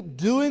just keep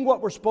doing what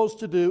we're supposed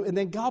to do, and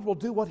then God will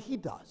do what he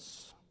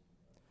does.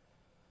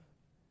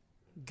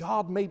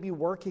 God may be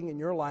working in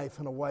your life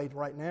in a way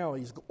right now.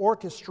 He's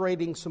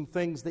orchestrating some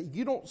things that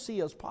you don't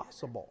see as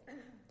possible.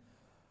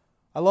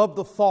 I love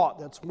the thought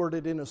that's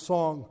worded in a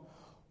song,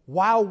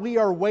 while we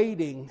are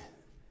waiting,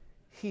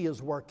 he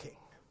is working.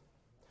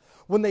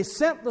 When they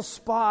sent the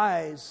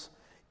spies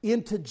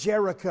into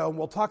Jericho, and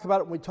we'll talk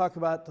about it when we talk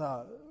about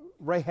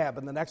Rahab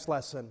in the next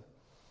lesson.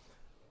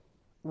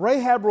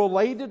 Rahab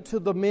related to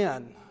the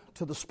men,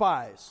 to the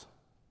spies.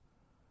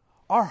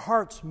 Our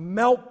hearts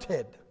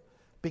melted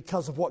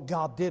because of what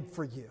God did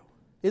for you.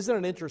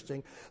 Isn't it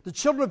interesting? The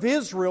children of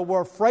Israel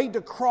were afraid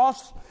to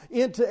cross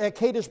into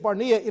Kadesh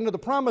Barnea, into the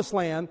promised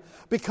land,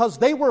 because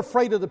they were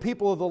afraid of the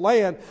people of the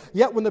land.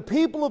 Yet when the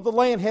people of the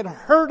land had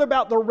heard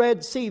about the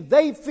Red Sea,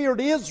 they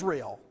feared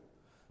Israel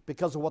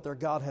because of what their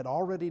God had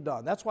already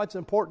done. That's why it's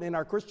important in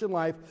our Christian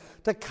life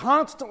to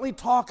constantly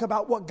talk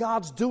about what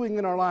God's doing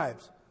in our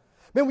lives.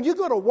 Man, when you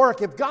go to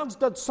work, if God's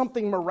done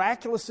something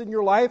miraculous in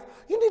your life,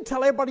 you need to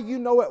tell everybody you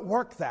know at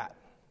work that.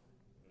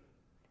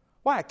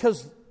 Why?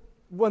 Because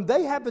when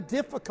they have a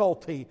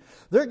difficulty,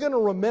 they're going to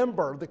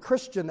remember the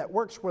Christian that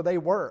works where they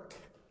work.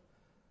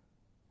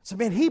 So,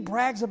 man, he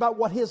brags about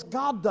what his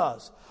God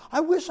does. I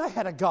wish I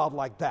had a God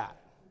like that.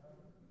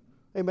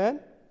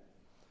 Amen?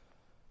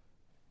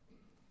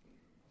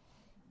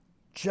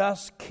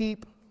 Just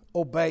keep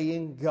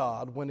obeying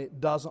God when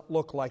it doesn't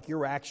look like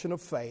your action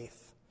of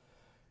faith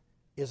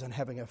isn't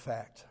having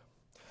effect.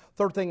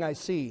 Third thing I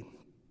see,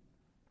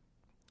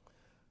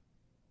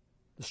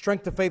 the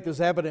strength of faith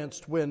is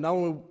evidenced when not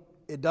only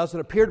it doesn't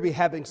appear to be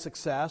having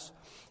success,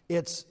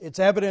 it's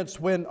evidenced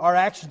when our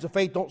actions of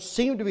faith don't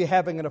seem to be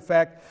having an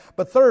effect.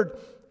 But third,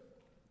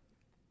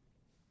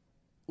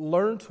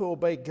 learn to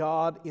obey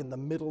God in the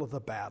middle of the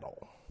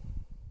battle.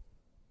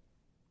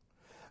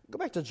 Go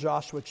back to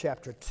Joshua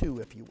chapter 2,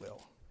 if you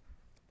will.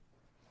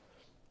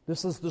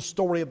 This is the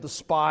story of the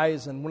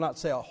spies, and we're not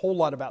saying a whole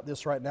lot about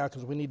this right now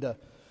because we need to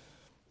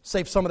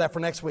save some of that for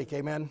next week,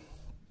 amen?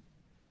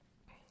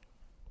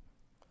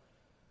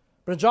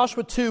 But in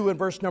Joshua 2, in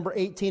verse number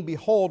 18,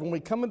 behold, when we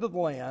come into the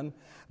land,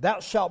 thou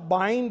shalt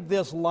bind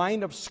this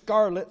line of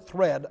scarlet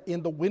thread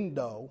in the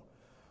window,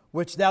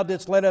 which thou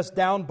didst let us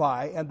down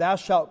by, and thou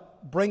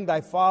shalt bring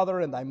thy father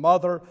and thy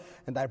mother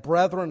and thy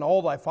brethren and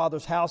all thy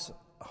father's house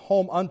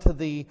home unto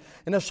thee.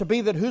 And it shall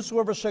be that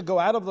whosoever shall go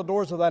out of the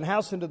doors of thine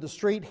house into the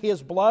street,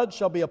 his blood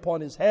shall be upon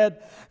his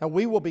head, and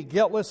we will be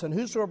guiltless. And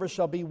whosoever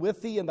shall be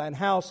with thee in thine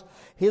house,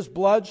 his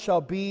blood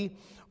shall be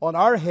on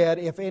our head,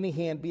 if any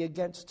hand be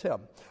against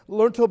him.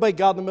 Learn to obey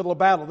God in the middle of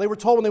battle. They were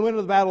told when they went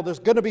into the battle, there's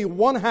going to be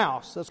one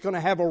house that's going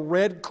to have a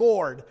red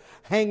cord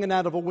hanging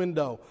out of a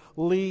window.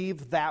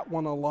 Leave that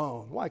one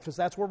alone. Why? Because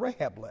that's where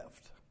Rahab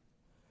lived.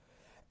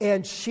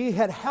 And she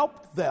had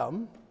helped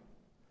them.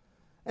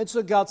 And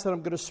so God said, I'm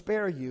going to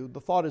spare you.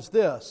 The thought is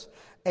this: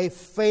 a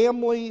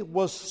family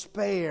was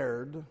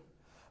spared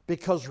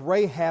because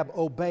Rahab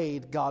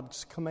obeyed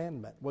God's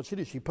commandment. What she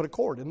did, she put a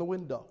cord in the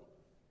window.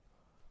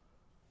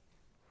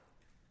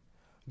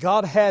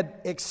 God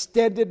had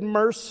extended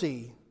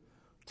mercy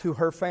to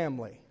her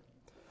family.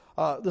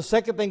 The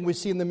second thing we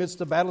see in the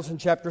midst of battles in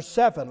chapter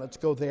 7. Let's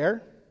go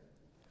there.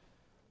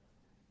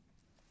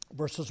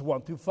 verses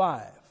 1 through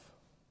 5.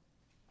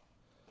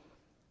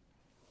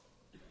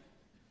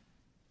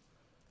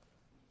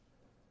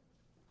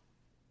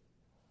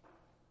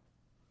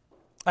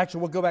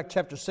 Actually, we'll go back to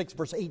chapter 6,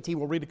 verse 18.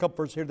 We'll read a couple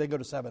verses here, then go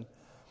to 7.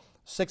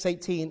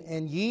 6:18,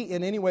 and ye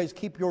in any ways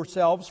keep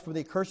yourselves from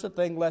the accursed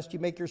thing, lest ye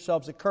make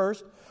yourselves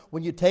accursed,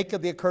 when you take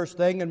of the accursed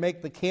thing and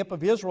make the camp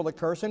of Israel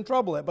accursed and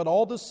trouble it. But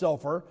all the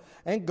silver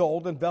and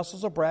gold and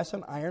vessels of brass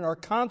and iron are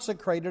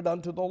consecrated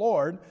unto the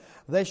Lord.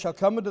 They shall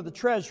come into the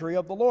treasury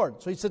of the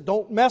Lord. So he said,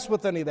 don't mess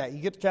with any of that.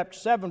 You get to chapter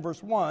 7,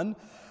 verse 1.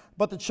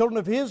 But the children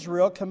of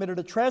Israel committed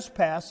a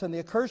trespass and the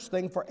accursed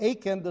thing, for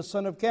Achan, the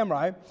son of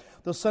Camri,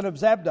 the son of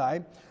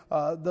Zabdi,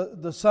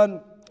 the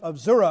son of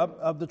Zerah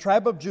of the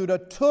tribe of Judah,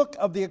 took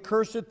of the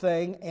accursed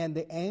thing, and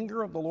the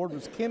anger of the Lord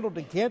was kindled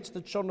against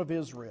the children of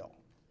Israel.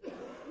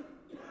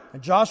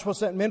 And Joshua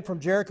sent men from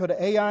Jericho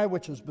to Ai,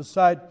 which is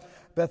beside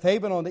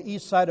Bethaven on the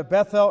east side of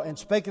Bethel, and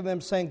spake to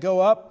them, saying, go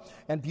up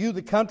and view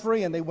the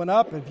country. And they went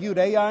up and viewed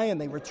Ai,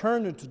 and they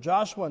returned unto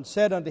Joshua and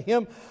said unto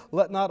him,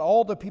 let not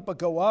all the people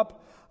go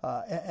up,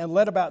 and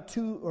let about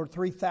 2,000 or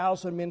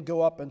 3,000 men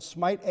go up and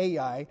smite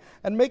Ai,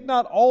 and make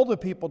not all the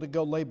people to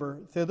go labor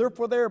thither,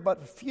 for there are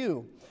but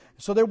few.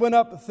 So there went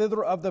up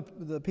thither of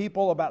the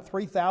people about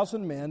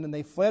 3,000 men, and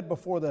they fled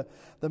before the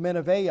men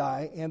of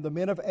Ai. And the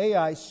men of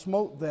Ai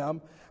smote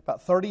them,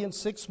 about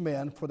 36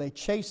 men, for they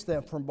chased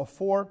them from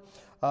before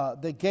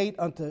the gate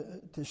unto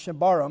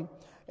Shembarim,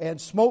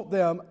 and smote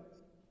them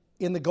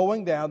in the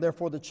going down.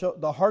 Therefore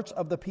the hearts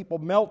of the people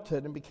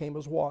melted and became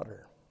as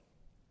water.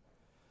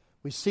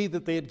 We see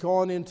that they had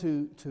gone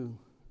into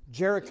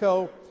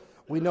Jericho.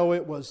 We know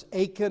it was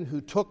Achan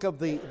who took of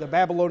the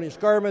Babylonian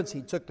garments.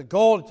 He took the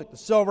gold, he took the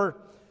silver.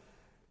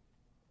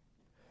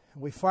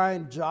 We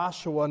find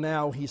Joshua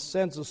now, he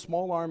sends a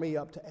small army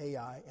up to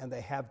Ai, and they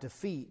have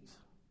defeat.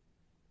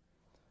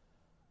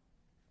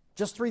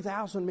 Just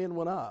 3,000 men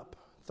went up,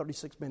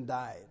 36 men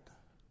died.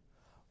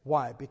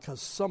 Why?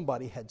 Because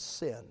somebody had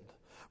sinned.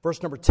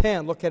 Verse number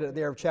 10, look at it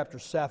there of chapter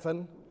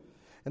 7.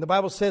 And the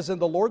Bible says,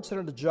 and the Lord said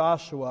unto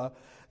Joshua,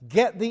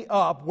 get thee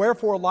up,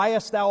 wherefore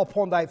liest thou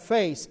upon thy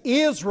face?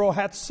 Israel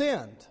hath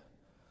sinned.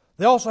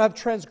 They also have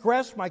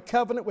transgressed my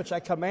covenant which I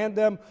command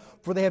them,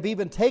 for they have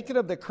even taken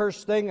of the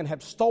cursed thing, and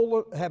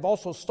have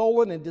also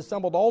stolen and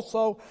dissembled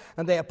also,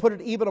 and they have put it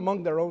even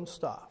among their own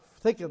stuff.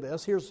 Think of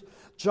this. Here's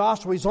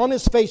Joshua. He's on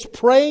his face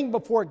praying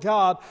before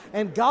God,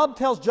 and God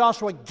tells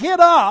Joshua,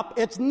 get up.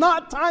 It's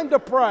not time to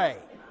pray.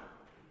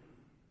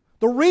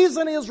 The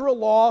reason Israel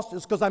lost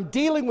is because I'm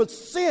dealing with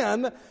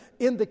sin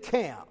in the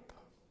camp.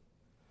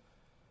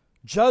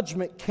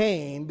 Judgment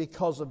came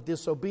because of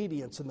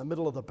disobedience in the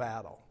middle of the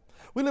battle.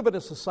 We live in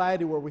a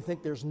society where we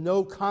think there's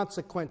no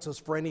consequences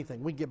for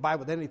anything. We can get by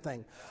with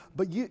anything.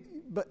 But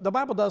the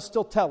Bible does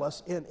still tell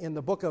us in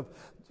the book of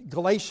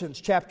Galatians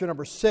chapter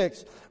number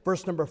 6,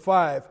 verse number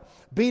 5,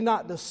 be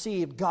not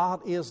deceived,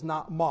 God is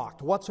not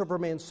mocked. Whatsoever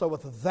man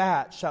soweth,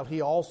 that shall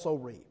he also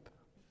reap.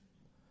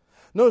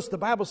 Notice the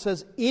Bible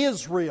says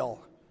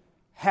Israel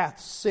hath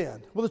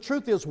sinned. Well, the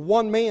truth is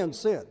one man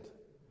sinned.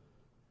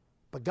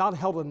 But God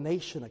held a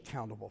nation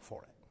accountable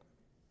for it.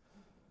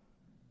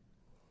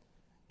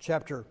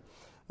 Chapter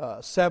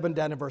 7,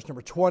 down in verse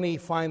number 20,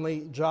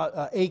 finally,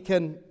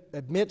 Achan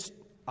admits,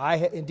 I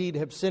indeed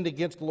have sinned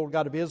against the Lord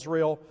God of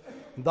Israel,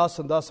 and thus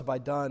have I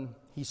done.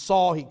 He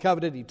saw, he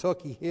coveted, he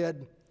took, he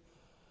hid.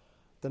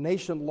 The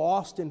nation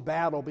lost in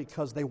battle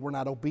because they were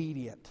not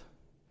obedient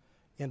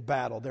in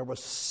battle. There was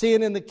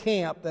sin in the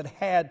camp that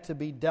had to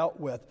be dealt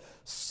with.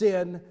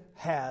 Sin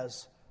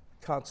has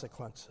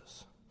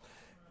consequences.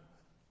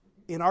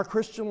 In our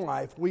Christian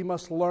life, we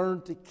must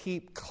learn to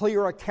keep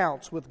clear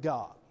accounts with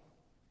God.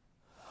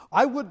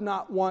 I would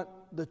not want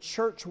the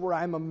church where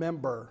I'm a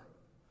member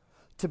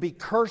to be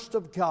cursed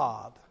of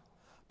God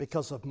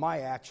because of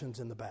my actions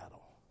in the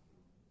battle.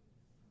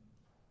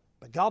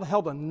 But God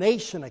held a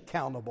nation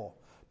accountable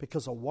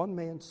because of one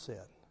man's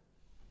sin.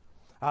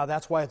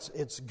 That's why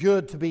it's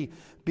good to be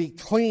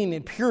clean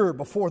and pure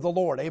before the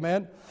Lord.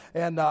 Amen?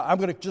 And I'm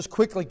going to just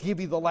quickly give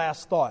you the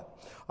last thought.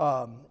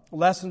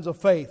 Lessons of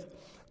faith.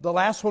 The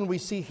last one we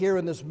see here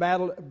in this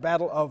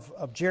battle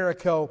of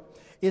Jericho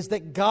is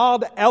that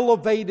God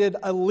elevated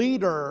a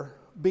leader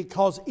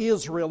because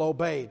Israel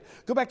obeyed.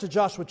 Go back to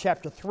Joshua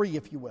chapter 3,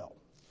 if you will.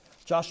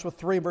 Joshua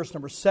 3, verse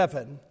number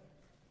 7.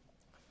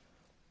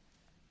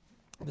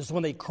 This is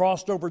when they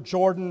crossed over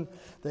Jordan.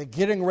 They're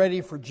getting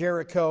ready for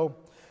Jericho.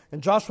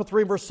 In Joshua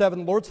 3, verse 7,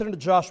 the Lord said unto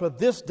Joshua,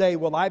 this day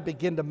will I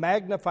begin to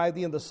magnify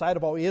thee in the sight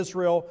of all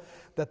Israel,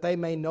 that they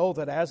may know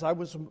that as I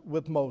was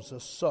with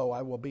Moses, so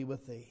I will be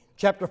with thee.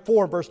 Chapter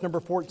 4, verse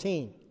number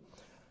 14.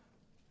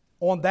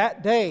 On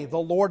that day, the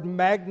Lord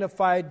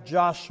magnified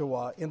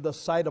Joshua in the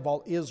sight of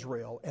all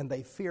Israel, and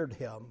they feared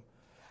him,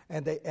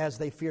 and as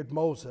they feared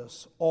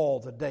Moses all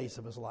the days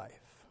of his life.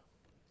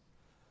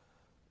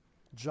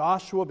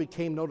 Joshua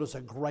became known as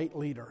a great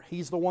leader.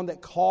 He's the one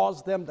that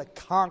caused them to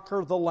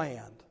conquer the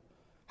land.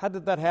 How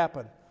did that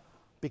happen?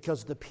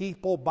 Because the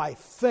people, by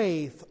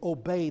faith,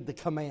 obeyed the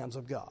commands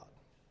of God.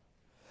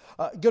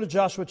 Go to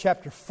Joshua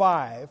chapter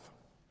 5.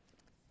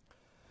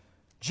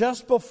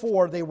 just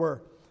before they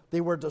were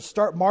to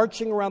start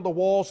marching around the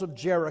walls of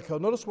Jericho,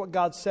 notice what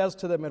God says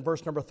to them in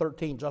verse number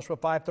 13, Joshua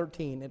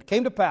 5:13. It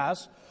came to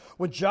pass,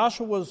 when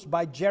Joshua was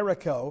by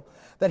Jericho,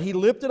 that he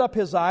lifted up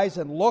his eyes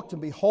and looked,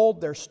 and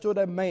behold, there stood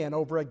a man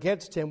over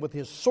against him with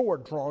his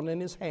sword drawn in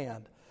his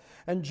hand.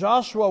 And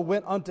Joshua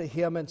went unto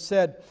him and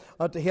said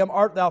unto him,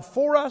 Art thou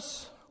for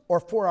us or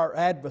for our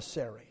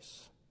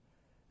adversaries?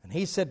 And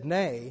he said,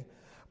 Nay,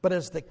 but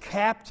as the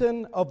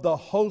captain of the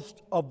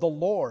host of the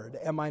Lord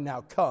am I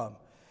now come.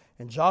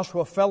 And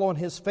Joshua fell on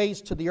his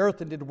face to the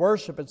earth and did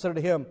worship, and said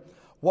unto him,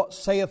 What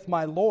saith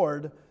my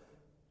Lord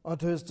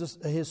unto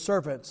his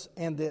servants?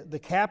 And the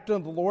captain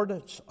of the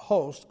Lord's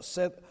host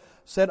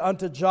said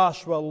unto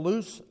Joshua,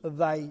 Loose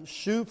thy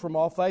shoe from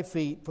off thy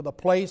feet, for the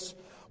place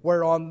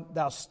whereon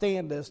thou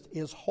standest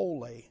is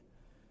holy.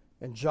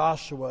 And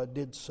Joshua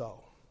did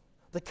so.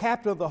 The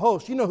captain of the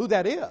host, you know who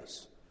that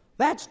is.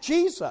 That's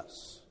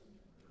Jesus.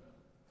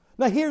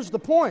 Now here's the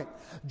point.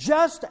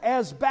 Just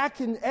as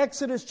back in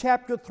Exodus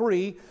chapter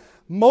 3,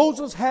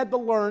 Moses had to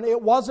learn it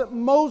wasn't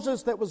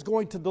Moses that was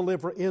going to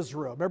deliver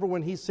Israel. Remember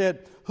when he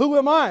said, Who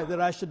am I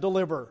that I should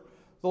deliver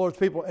the Lord's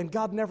people? And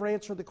God never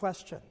answered the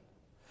question.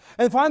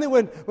 And finally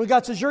when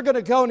God says, You're going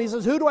to go, and he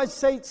says, Who do I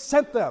say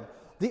sent them?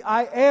 The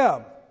I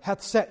am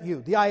hath sent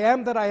you. The I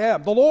am that I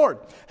am. The Lord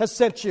has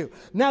sent you.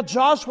 Now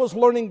Joshua's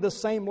learning the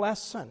same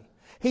lesson.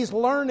 He's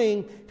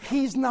learning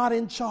he's not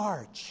in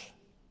charge.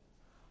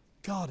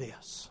 God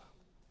is.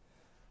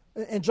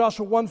 In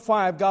Joshua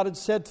 1:5, God had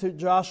said to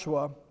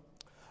Joshua,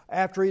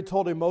 after he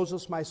told him,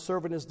 Moses, my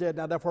servant, is dead.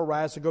 Now therefore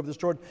arise and go over this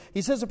Jordan.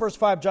 He says in verse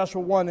 5, Joshua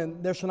 1,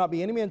 And there shall not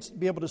be any man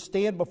be able to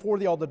stand before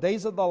thee all the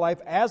days of thy life.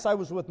 As I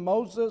was with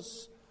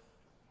Moses,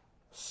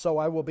 so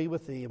I will be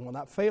with thee, and will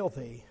not fail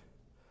thee,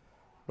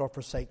 nor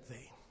forsake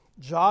thee.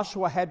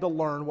 Joshua had to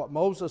learn what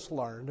Moses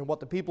learned, and what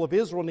the people of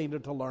Israel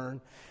needed to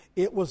learn.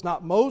 It was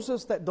not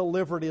Moses that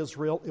delivered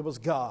Israel, it was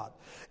God.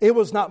 It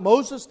was not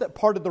Moses that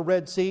parted the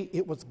Red Sea,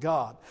 it was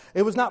God.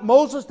 It was not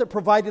Moses that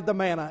provided the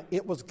manna,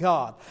 it was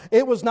God.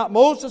 It was not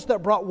Moses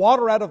that brought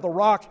water out of the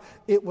rock,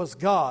 it was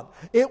God.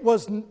 It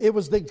was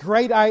the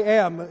great I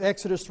am,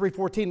 Exodus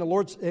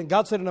 3:14. And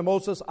God said unto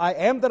Moses, I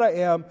am that I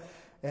am.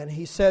 And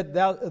he said,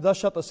 Thus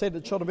shalt thou say to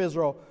the children of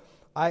Israel,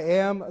 I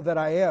am that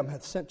I am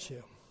hath sent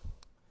you.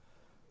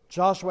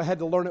 Joshua had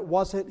to learn it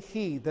wasn't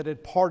he that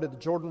had parted the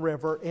Jordan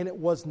River, and it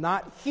was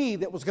not he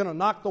that was going to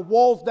knock the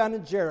walls down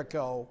in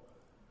Jericho.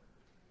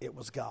 It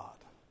was God.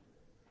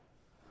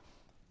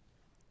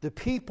 The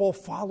people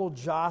followed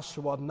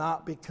Joshua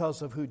not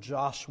because of who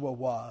Joshua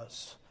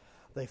was.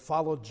 They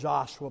followed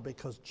Joshua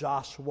because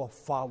Joshua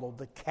followed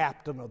the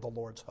captain of the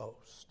Lord's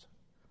host.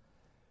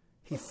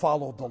 He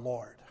followed the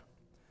Lord.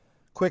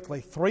 Quickly,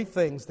 3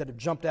 things that have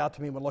jumped out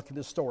to me when looking at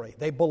this story.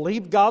 They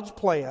believed God's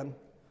plan.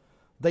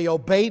 They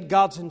obeyed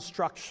God's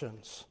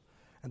instructions,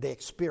 and they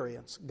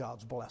experienced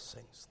God's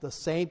blessings. The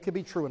same could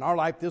be true in our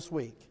life this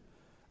week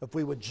if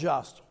we would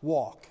just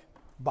walk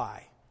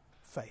by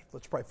faith.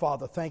 Let's pray.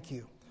 Father, thank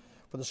you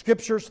for the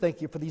Scriptures.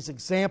 Thank you for these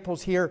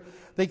examples here.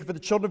 Thank you for the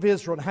children of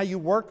Israel and how you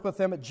worked with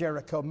them at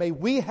Jericho. May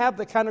we have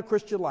the kind of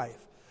Christian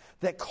life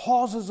that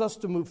causes us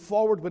to move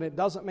forward when it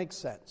doesn't make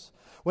sense,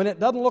 when it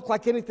doesn't look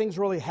like anything's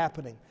really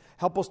happening.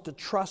 Help us to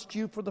trust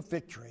you for the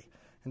victory,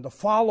 and to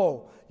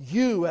follow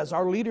you as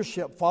our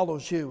leadership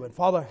follows you. And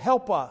Father,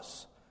 help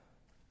us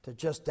to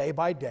just day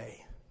by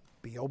day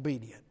be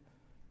obedient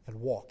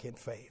and walk in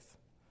faith.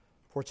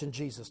 For it's in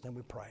Jesus' name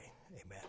we pray. Amen.